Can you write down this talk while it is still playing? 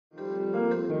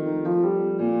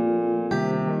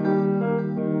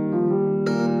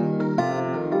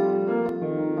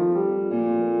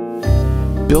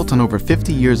Built on over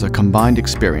 50 years of combined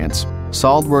experience,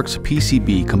 SOLIDWORKS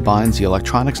PCB combines the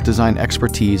electronics design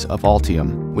expertise of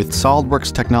Altium with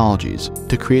SOLIDWORKS technologies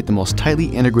to create the most tightly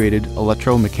integrated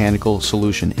electromechanical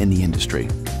solution in the industry.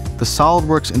 The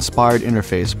SOLIDWORKS-inspired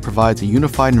interface provides a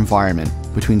unified environment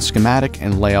between schematic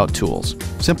and layout tools,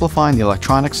 simplifying the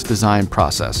electronics design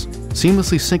process.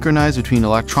 Seamlessly synchronized between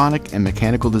electronic and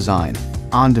mechanical design,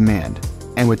 on demand,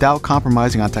 and without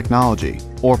compromising on technology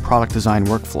or product design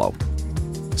workflow.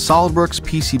 SOLIDWORKS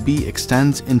PCB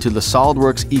extends into the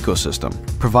SOLIDWORKS ecosystem,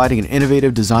 providing an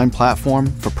innovative design platform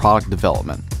for product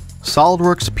development.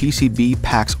 SOLIDWORKS PCB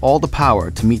packs all the power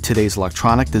to meet today's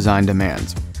electronic design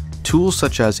demands. Tools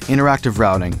such as interactive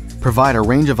routing provide a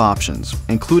range of options,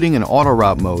 including an auto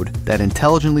route mode that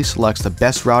intelligently selects the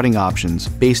best routing options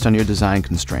based on your design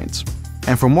constraints.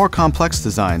 And for more complex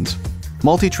designs,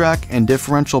 multi-track and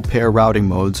differential pair routing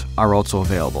modes are also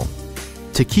available.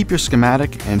 To keep your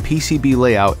schematic and PCB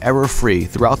layout error-free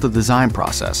throughout the design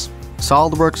process,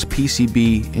 SOLIDWORKS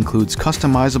PCB includes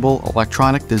customizable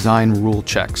electronic design rule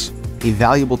checks, a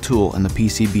valuable tool in the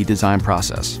PCB design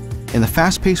process. In the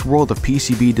fast-paced world of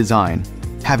PCB design,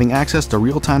 having access to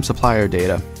real-time supplier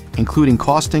data, including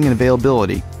costing and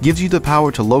availability, gives you the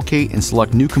power to locate and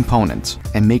select new components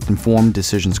and make informed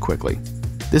decisions quickly.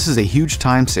 This is a huge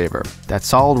time saver that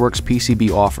SOLIDWORKS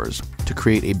PCB offers to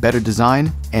create a better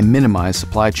design and minimize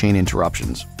supply chain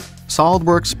interruptions.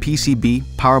 SOLIDWORKS PCB,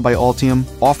 powered by Altium,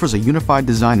 offers a unified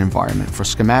design environment for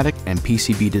schematic and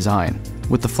PCB design,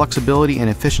 with the flexibility and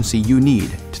efficiency you need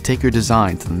to take your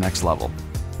design to the next level.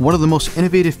 One of the most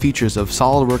innovative features of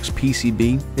SOLIDWORKS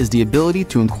PCB is the ability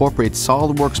to incorporate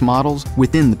SOLIDWORKS models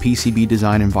within the PCB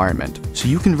design environment, so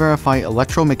you can verify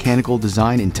electromechanical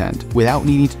design intent without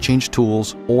needing to change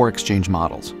tools or exchange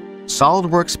models.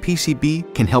 SOLIDWORKS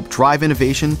PCB can help drive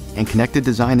innovation and connected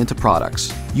design into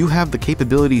products. You have the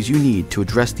capabilities you need to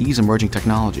address these emerging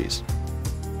technologies.